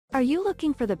Are you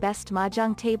looking for the best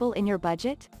Mahjong table in your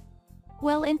budget?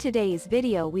 Well, in today's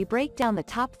video we break down the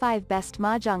top 5 best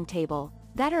Mahjong table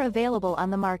that are available on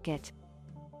the market.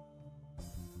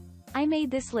 I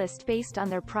made this list based on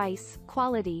their price,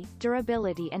 quality,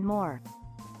 durability and more.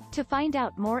 To find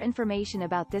out more information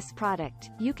about this product,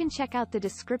 you can check out the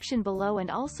description below and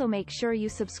also make sure you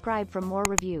subscribe for more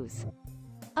reviews.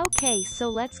 Okay, so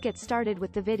let's get started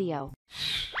with the video.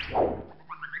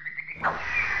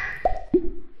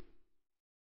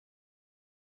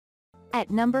 At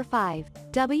number 5,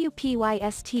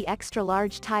 WPYST Extra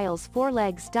Large Tiles 4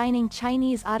 Legs Dining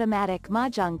Chinese Automatic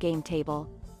Mahjong Game Table.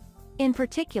 In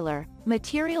particular,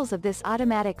 materials of this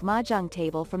automatic Mahjong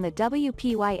table from the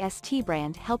WPYST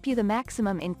brand help you the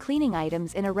maximum in cleaning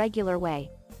items in a regular way.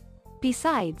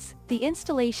 Besides, the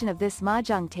installation of this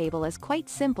Mahjong table is quite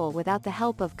simple without the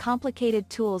help of complicated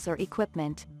tools or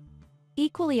equipment.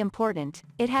 Equally important,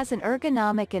 it has an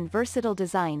ergonomic and versatile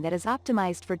design that is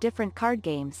optimized for different card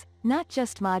games, not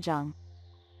just Mahjong.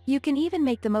 You can even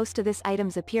make the most of this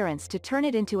item's appearance to turn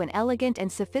it into an elegant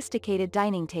and sophisticated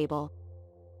dining table.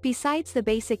 Besides the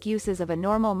basic uses of a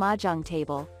normal Mahjong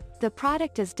table, the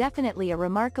product is definitely a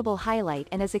remarkable highlight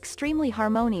and is extremely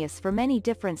harmonious for many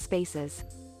different spaces.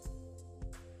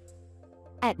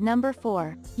 At number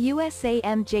 4,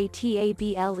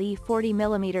 USAMJTABLE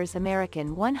 40mm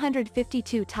American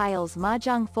 152 Tiles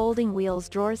Mahjong Folding Wheels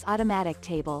Drawers Automatic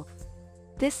Table.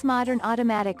 This modern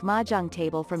automatic Mahjong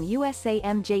table from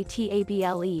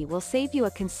USAMJTABLE will save you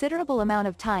a considerable amount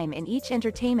of time in each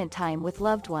entertainment time with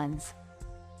loved ones.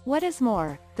 What is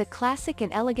more, the classic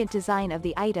and elegant design of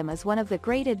the item is one of the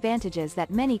great advantages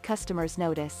that many customers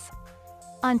notice.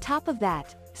 On top of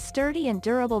that, sturdy and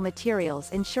durable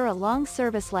materials ensure a long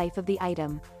service life of the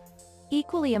item.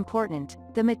 Equally important,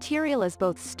 the material is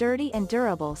both sturdy and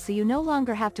durable, so you no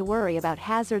longer have to worry about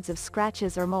hazards of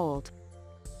scratches or mold.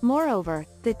 Moreover,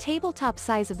 the tabletop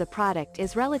size of the product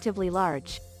is relatively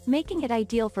large, making it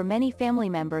ideal for many family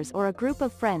members or a group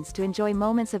of friends to enjoy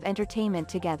moments of entertainment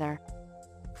together.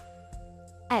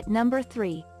 At number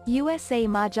 3, USA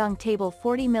Mahjong Table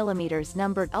 40mm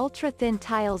Numbered Ultra Thin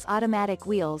Tiles Automatic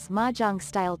Wheels Mahjong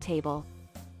Style Table.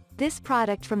 This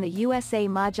product from the USA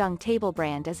Mahjong Table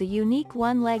brand is a unique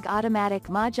one-leg automatic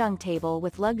Mahjong table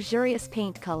with luxurious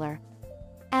paint color.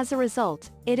 As a result,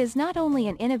 it is not only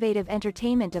an innovative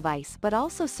entertainment device but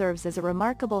also serves as a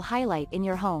remarkable highlight in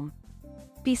your home.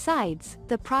 Besides,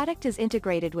 the product is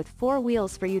integrated with 4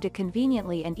 wheels for you to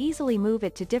conveniently and easily move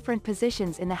it to different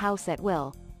positions in the house at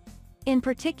will. In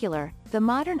particular, the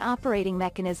modern operating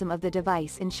mechanism of the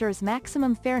device ensures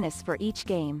maximum fairness for each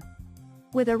game.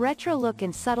 With a retro look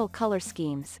and subtle color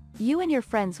schemes, you and your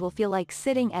friends will feel like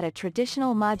sitting at a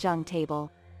traditional Mahjong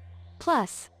table.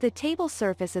 Plus, the table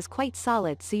surface is quite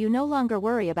solid, so you no longer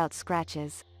worry about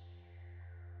scratches.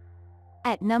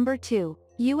 At number 2,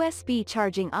 USB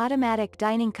Charging Automatic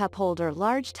Dining Cup Holder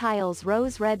Large Tiles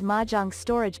Rose Red Mahjong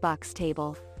Storage Box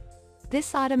Table.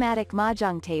 This automatic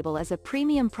Mahjong table is a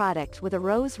premium product with a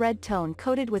rose red tone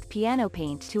coated with piano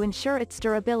paint to ensure its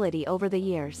durability over the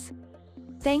years.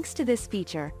 Thanks to this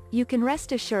feature, you can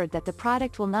rest assured that the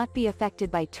product will not be affected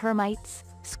by termites,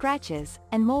 scratches,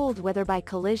 and mold, whether by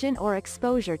collision or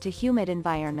exposure to humid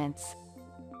environments.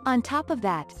 On top of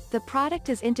that, the product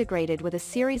is integrated with a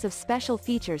series of special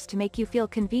features to make you feel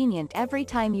convenient every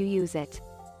time you use it.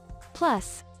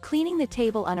 Plus, cleaning the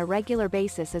table on a regular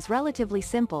basis is relatively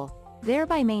simple,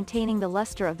 thereby maintaining the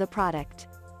luster of the product.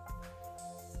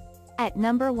 At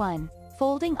number 1,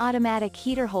 Folding Automatic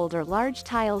Heater Holder Large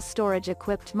Tiles Storage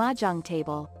Equipped Mahjong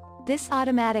Table. This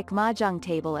automatic Mahjong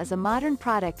table is a modern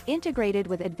product integrated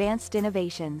with advanced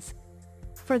innovations.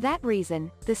 For that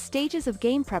reason, the stages of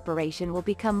game preparation will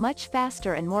become much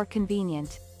faster and more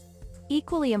convenient.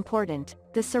 Equally important,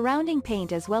 the surrounding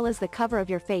paint as well as the cover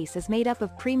of your face is made up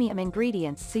of premium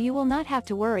ingredients, so you will not have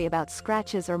to worry about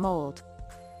scratches or mold.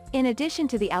 In addition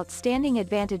to the outstanding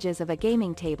advantages of a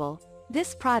gaming table,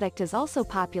 this product is also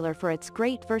popular for its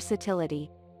great versatility.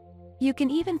 You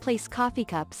can even place coffee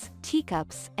cups,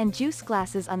 teacups, and juice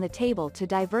glasses on the table to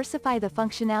diversify the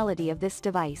functionality of this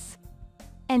device.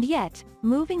 And yet,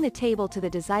 moving the table to the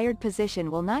desired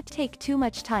position will not take too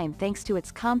much time thanks to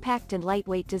its compact and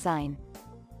lightweight design.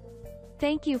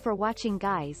 Thank you for watching,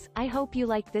 guys. I hope you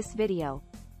liked this video.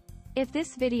 If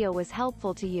this video was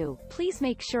helpful to you, please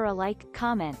make sure a like,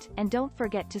 comment, and don't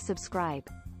forget to subscribe.